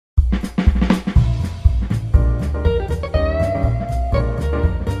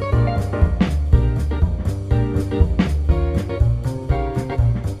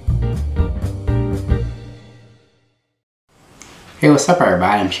Hey, what's up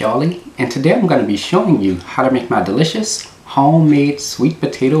everybody, I'm Charlie, and today I'm going to be showing you how to make my delicious homemade sweet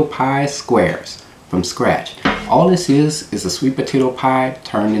potato pie squares from scratch. All this is a sweet potato pie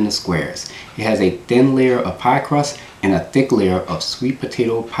turned into squares. It has a thin layer of pie crust and a thick layer of sweet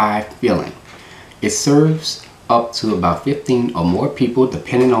potato pie filling. It serves up to about 15 or more people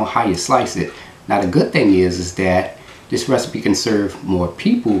depending on how you slice it. Now the good thing is that this recipe can serve more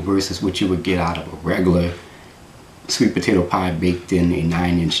people versus what you would get out of a regular sweet potato pie baked in a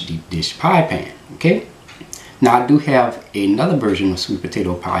 9-inch deep dish pie pan. Okay, now I do have another version of sweet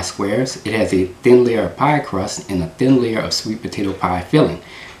potato pie squares. It has a thin layer of pie crust and a thin layer of sweet potato pie filling,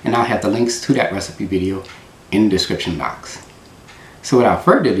 and I'll have the links to that recipe video in the description box. So without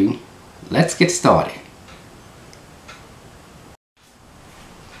further ado, let's get started.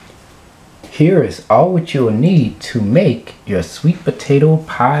 Here is all what you will need to make your sweet potato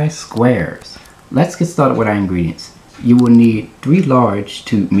pie squares. Let's get started with our ingredients. You will need 3 large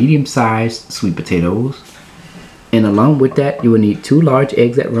to medium-sized sweet potatoes, and along with that you will need 2 large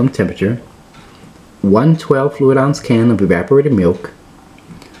eggs at room temperature, 1 12 fluid ounce can of evaporated milk,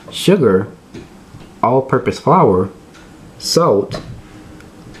 sugar, all-purpose flour, salt,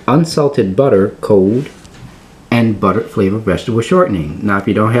 unsalted butter cold, and buttered flavored vegetable shortening. Now if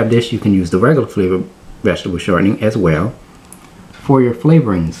you don't have this, you can use the regular flavored vegetable shortening as well. For your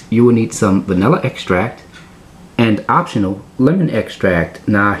flavorings, you will need some vanilla extract and optional lemon extract.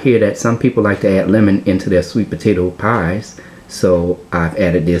 Now I hear that some people like to add lemon into their sweet potato pies, so I've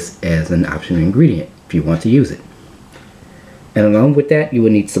added this as an optional ingredient if you want to use it. And along with that, you will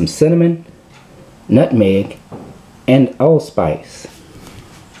need some cinnamon, nutmeg, and allspice.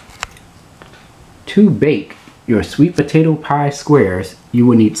 To bake your sweet potato pie squares, you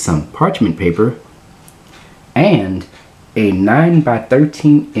will need some parchment paper and a 9 by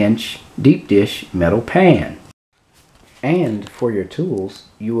 13 inch deep dish metal pan. And for your tools,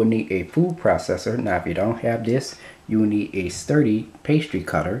 you will need a food processor. Now if you don't have this, you will need a sturdy pastry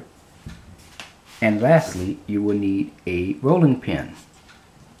cutter. And lastly, you will need a rolling pin.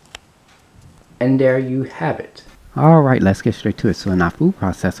 And there you have it. Alright, let's get straight to it. So in our food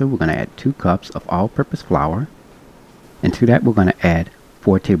processor, we're going to add 2 cups of all-purpose flour. And to that, we're going to add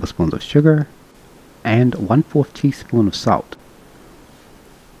 4 tablespoons of sugar and 1/4 teaspoon of salt.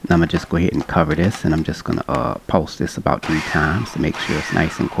 Now I'm going to just go ahead and cover this, and I'm just going to pulse this about 3 times to make sure it's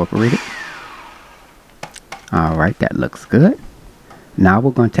nice and incorporated. Alright, that looks good. Now we're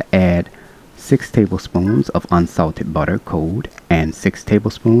going to add 6 tablespoons of unsalted butter cold and 6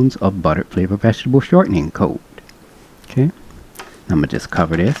 tablespoons of buttered flavored vegetable shortening cold. Okay, now I'm going to just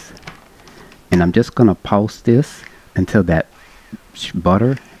cover this, and I'm just going to pulse this until that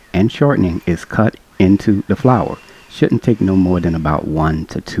butter and shortening is cut into the flour. Shouldn't take no more than about 1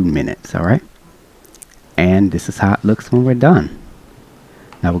 to 2 minutes. Alright, and this is how it looks when we're done.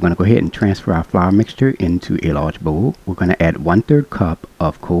 Now we're going to go ahead and transfer our flour mixture into a large bowl. We're going to add 1/3 cup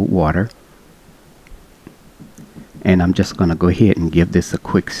of cold water, and I'm just going to go ahead and give this a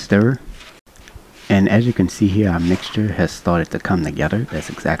quick stir. And as you can see here, our mixture has started to come together. That's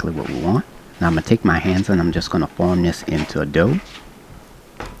exactly what we want. Now I'm going to take my hands and I'm just going to form this into a dough.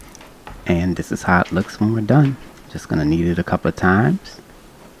 And this is how it looks when we're done. Just going to knead it a couple of times.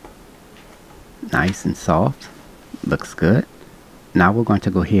 Nice and soft. Looks good. Now we're going to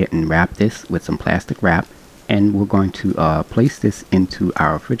go ahead and wrap this with some plastic wrap, and we're going to place this into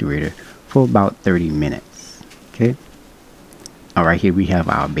our refrigerator for about 30 minutes. Okay. Alright, here we have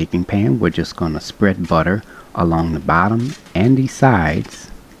our baking pan. We're just going to spread butter along the bottom and the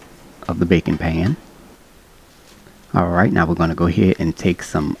sides of the baking pan. Alright, now we're going to go ahead and take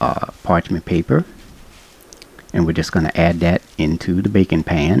some parchment paper, and we're just going to add that into the baking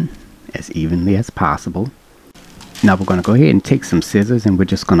pan as evenly as possible. Now we're going to go ahead and take some scissors, and we're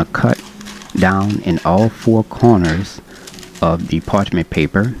just going to cut down in all 4 corners of the parchment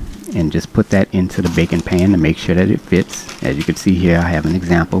paper and just put that into the baking pan to make sure that it fits. As you can see here, I have an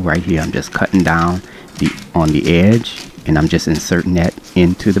example right here. I'm just cutting down on the edge, and I'm just inserting that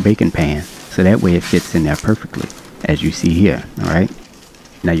into the baking pan so that way it fits in there perfectly, as you see here. Alright,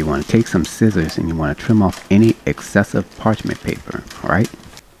 now you want to take some scissors and you want to trim off any excessive parchment paper. Alright,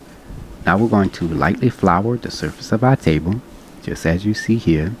 now we're going to lightly flour the surface of our table, just as you see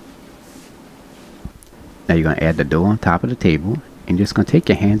here. Now you're going to add the dough on top of the table, and you're just going to take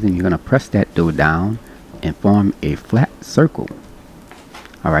your hands and you're going to press that dough down and form a flat circle.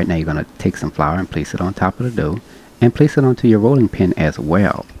 Alright, now you're going to take some flour and place it on top of the dough, and place it onto your rolling pin as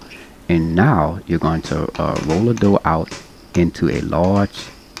well. And now you're going to roll the dough out into a large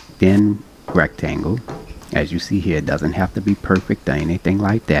thin rectangle. As you see here, it doesn't have to be perfect or anything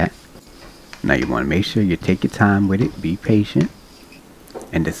like that. Now you want to make sure you take your time with it, be patient,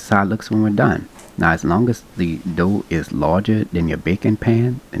 And this is how it looks when we're done. Now as long as the dough is larger than your baking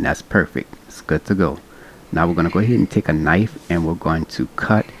pan, then that's perfect. It's good to go. Now we're going to go ahead and take a knife and we're going to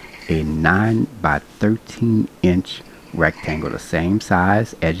cut a 9 by 13 inch rectangle, the same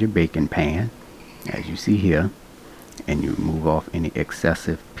size as your baking pan, as you see here. And you remove off any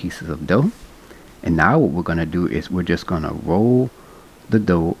excessive pieces of dough. And now what we're going to do is we're just going to roll the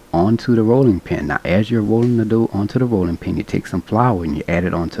dough onto the rolling pin. Now as you're rolling the dough onto the rolling pin, you take some flour and you add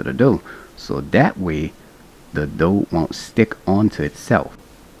it onto the dough, so that way the dough won't stick onto itself.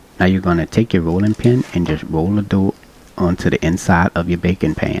 Now you're going to take your rolling pin and just roll the dough onto the inside of your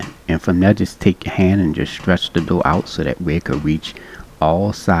baking pan, and from there just take your hand and just stretch the dough out so that way it could reach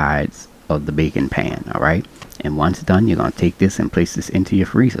all sides of the baking pan. Alright, and once done, you're going to take this and place this into your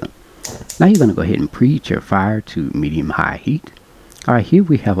freezer. Now you're going to go ahead and preheat your fire to medium-high heat. Alright, here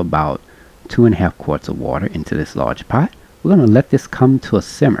we have about 2.5 quarts of water into this large pot. We're going to let this come to a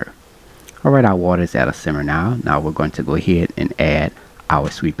simmer. Alright, our water is at a simmer now. Now we're going to go ahead and add our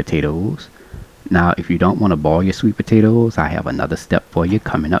sweet potatoes. Now if you don't want to boil your sweet potatoes, I have another step for you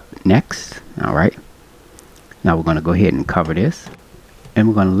coming up next. Alright, now we're going to go ahead and cover this, and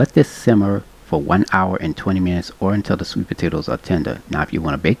we're going to let this simmer for 1 hour and 20 minutes or until the sweet potatoes are tender. Now if you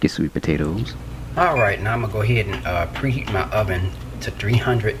want to bake your sweet potatoes. Alright, now I'm going to go ahead and preheat my oven to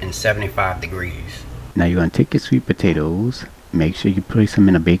 375 degrees. Now you're going to take your sweet potatoes, make sure you place them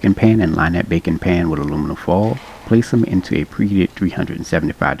in a baking pan and line that baking pan with aluminum foil. Place them into a preheated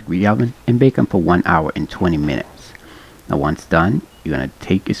 375 degree oven and bake them for 1 hour and 20 minutes. Now once done, you're going to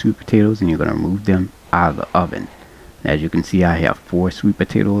take your sweet potatoes and you're going to remove them out of the oven. As you can see, I have 4 sweet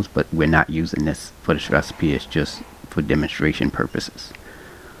potatoes, but we're not using this for this recipe. It's just for demonstration purposes.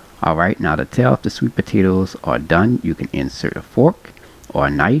 Alright, now to tell if the sweet potatoes are done, you can insert a fork or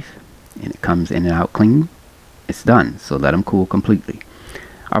a knife and it comes in and out clean. It's done, so let them cool completely.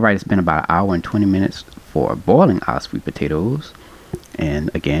 Alright, it's been about 1 hour and 20 minutes for boiling our sweet potatoes. And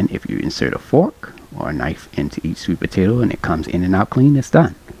again, if you insert a fork or a knife into each sweet potato and it comes in and out clean, it's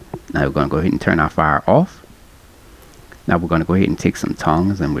done. Now we're going to go ahead and turn our fire off. Now we're going to go ahead and take some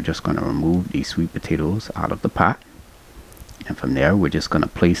tongs and we're just going to remove these sweet potatoes out of the pot. And from there, we're just going to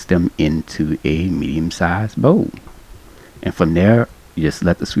place them into a medium-sized bowl. And from there, you just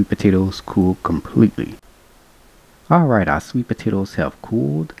let the sweet potatoes cool completely. Alright, our sweet potatoes have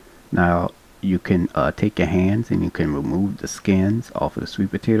cooled. Now, you can take your hands and you can remove the skins off of the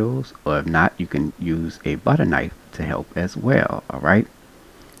sweet potatoes. Or if not, you can use a butter knife to help as well. Alright.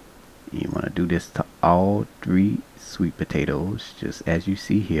 You want to do this to all 3 sweet potatoes, just as you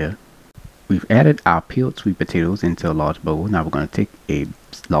see here. We've added our peeled sweet potatoes into a large bowl. Now we're going to take a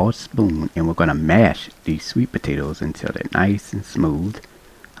large spoon and we're going to mash these sweet potatoes until they're nice and smooth.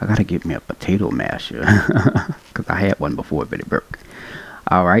 I gotta get me a potato masher because I had one before but it broke.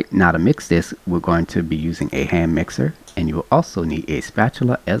 Alright, now to mix this, we're going to be using a hand mixer, and you will also need a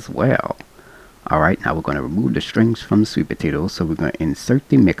spatula as well. Alright, now we're going to remove the strings from the sweet potatoes. So we're going to insert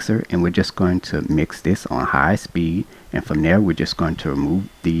the mixer and we're just going to mix this on high speed, and from there we're just going to remove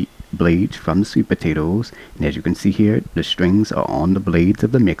the blades from the sweet potatoes. And as you can see here, the strings are on the blades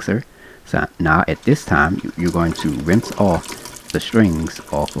of the mixer. So now at this time, you're going to rinse off the strings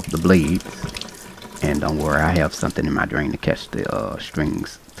off of the blades. And don't worry, I have something in my drain to catch the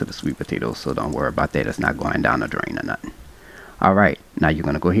strings to the sweet potatoes, so don't worry about that. It's not going down the drain or nothing. Alright, now you're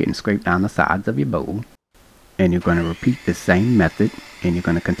going to go ahead and scrape down the sides of your bowl. And you're going to repeat the same method, and you're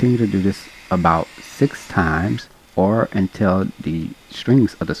going to continue to do this about 6 times, or until the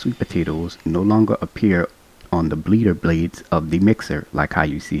strings of the sweet potatoes no longer appear on the bleeder blades of the mixer, like how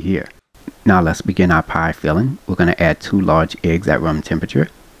you see here. Now let's begin our pie filling. We're going to add 2 large eggs at room temperature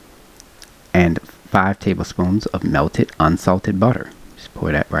and 5 tablespoons of melted unsalted butter. Just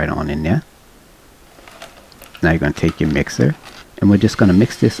pour that right on in there. Now you're going to take your mixer and we're just going to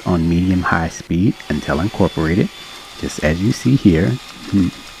mix this on medium-high speed until incorporated, just as you see here.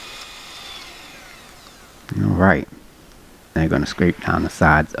 Alright, now you're going to scrape down the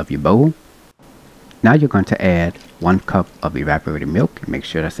sides of your bowl. Now you're going to add 1 cup of evaporated milk. Make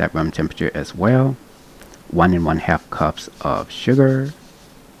sure that's at room temperature as well. 1 1/2 cups of sugar.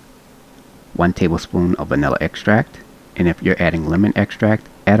 1 tablespoon of vanilla extract. And if you're adding lemon extract,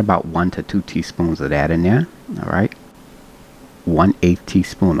 add about 1 to 2 teaspoons of that in there. Alright. 1/8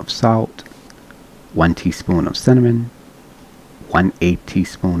 teaspoon of salt. 1 teaspoon of cinnamon. 1/8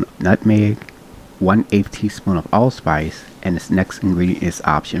 teaspoon of nutmeg. 1/8 teaspoon of allspice, and this next ingredient is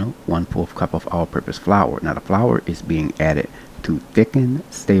optional, 1/4 cup of all-purpose flour. Now the flour is being added to thicken,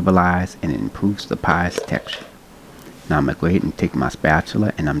 stabilize, and it improves the pie's texture. Now I'm going to go ahead and take my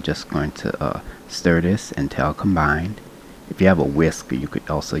spatula and I'm just going to stir this until combined. If you have a whisk, you could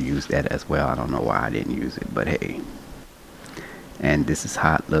also use that as well. I don't know why I didn't use it, but hey. And this is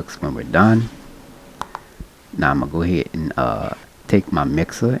how it looks when we're done. Now I'm gonna go ahead and take my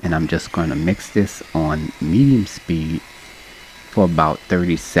mixer, and I'm just going to mix this on medium speed for about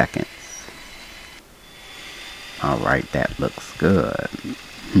 30 seconds. Alright, that looks good.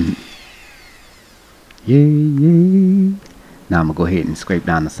 Yay! Now I'm gonna go ahead and scrape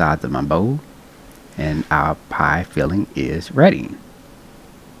down the sides of my bowl, and our pie filling is ready.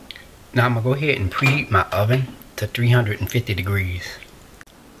 Now I'm gonna go ahead and preheat my oven to 350 degrees.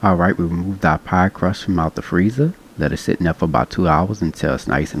 Alright, we removed our pie crust from out the freezer. Let it sit in there for about 2 hours until it's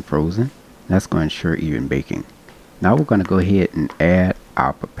nice and frozen. That's going to ensure even baking. Now we're going to go ahead and add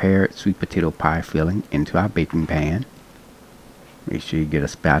our prepared sweet potato pie filling into our baking pan. Make sure you get a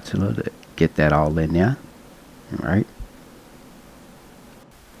spatula to get that all in there. Alright.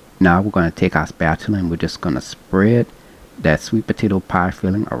 Now we're going to take our spatula and we're just going to spread that sweet potato pie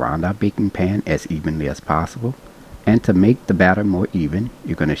filling around our baking pan as evenly as possible. And to make the batter more even,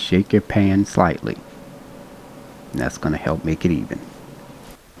 you're going to shake your pan slightly. And that's going to help make it even.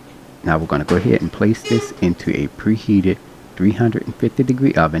 Now we're going to go ahead and place this into a preheated 350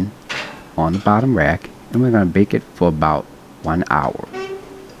 degree oven on the bottom rack, and we're going to bake it for about 1 hour.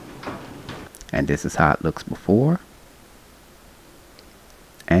 And this is how it looks before,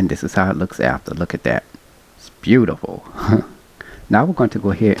 and this is how it looks after. Look at that. It's beautiful. Now we're going to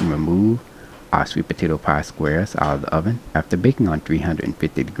go ahead and remove our sweet potato pie squares out of the oven after baking on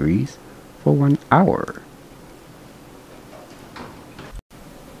 350 degrees for 1 hour.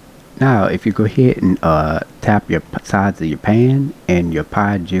 Now if you go ahead and tap your sides of your pan and your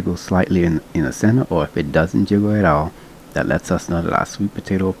pie jiggles slightly in the center, or if it doesn't jiggle at all, that lets us know that our sweet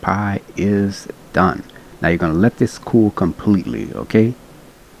potato pie is done. Now you're going to let this cool completely, okay?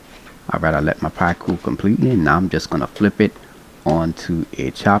 Alright, I let my pie cool completely, and now I'm just going to flip it onto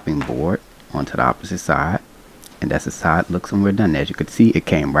a chopping board onto the opposite side, and that's the side it looks when we're done. As you can see, it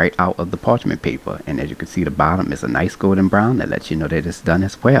came right out of the parchment paper, and as you can see, the bottom is a nice golden brown. That lets you know that it's done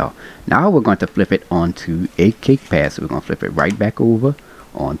as well. Now we're going to flip it onto a cake pad, so we're going to flip it right back over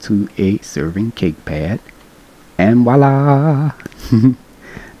onto a serving cake pad, and voila.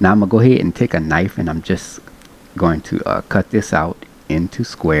 Now I'm gonna go ahead and take a knife, and I'm just going to cut this out into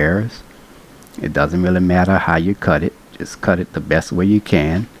squares. It doesn't really matter how you cut it, just cut it the best way you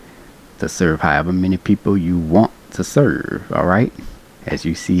can to serve however many people you want to serve. Alright, as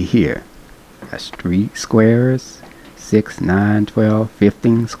you see here, that's 3 squares, 6, 9, 12,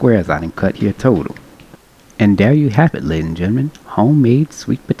 15 squares I done cut here total. And there you have it, ladies and gentlemen, homemade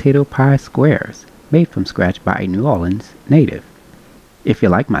sweet potato pie squares made from scratch by a New Orleans native. If you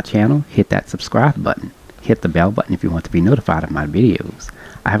like my channel, hit that subscribe button. Hit the bell button if you want to be notified of my videos.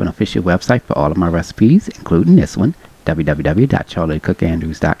 I have an official website for all of my recipes, including this one,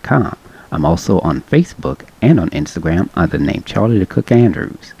 www.charliethecookandrews.com. I'm also on Facebook and on Instagram under the name Charlie the Cook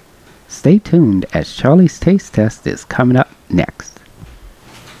Andrews. Stay tuned as Charlie's Taste Test is coming up next.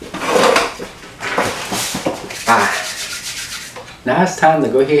 Now it's time to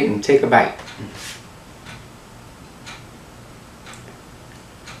go ahead and take a bite.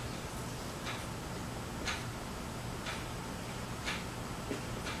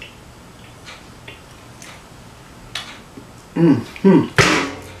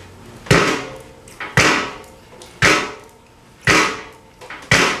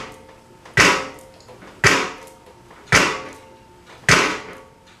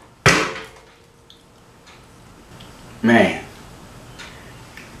 Man,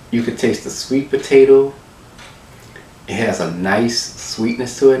 you could taste the sweet potato. It has a nice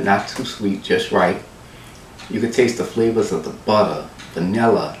sweetness to it, not too sweet, just right. You could taste the flavors of the butter,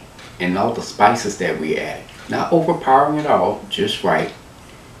 vanilla, and all the spices that we added. Not overpowering at all, just right.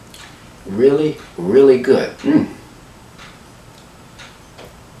 Really, really good.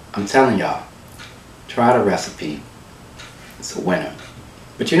 I'm telling y'all, try the recipe. It's a winner.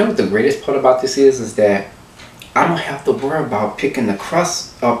 But you know what the greatest part about this is that I don't have to worry about picking the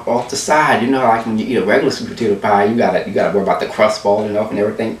crust up off the side. You know, like when you eat a regular sweet potato pie, you gotta worry about the crust falling off and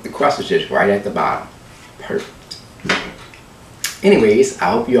everything. The crust is just right at the bottom. Perfect. Anyways,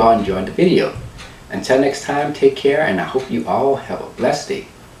 I hope you all enjoyed the video. Until next time, take care, and I hope you all have a blessed day.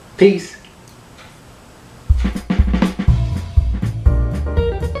 Peace.